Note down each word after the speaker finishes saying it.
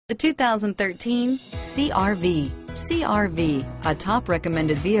The 2013 CR-V. CR-V, a top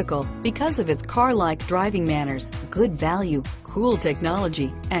recommended vehicle because of its car-like driving manners, good value, cool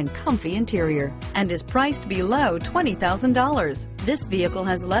technology, and comfy interior, and is priced below $20,000. This vehicle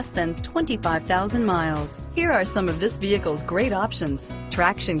has less than 25,000 miles. Here are some of this vehicle's great options: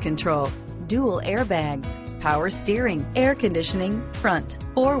 traction control, dual airbags, power steering, air conditioning, front,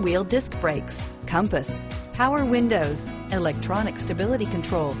 four-wheel disc brakes, compass, power windows, electronic stability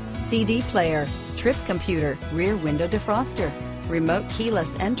control, CD player, trip computer, rear window defroster, remote keyless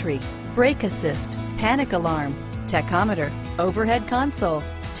entry, brake assist, panic alarm, tachometer, overhead console,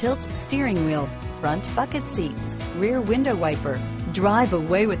 tilt steering wheel, front bucket seats, rear window wiper. Drive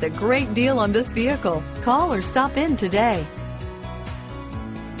away with a great deal on this vehicle. Call or stop in today.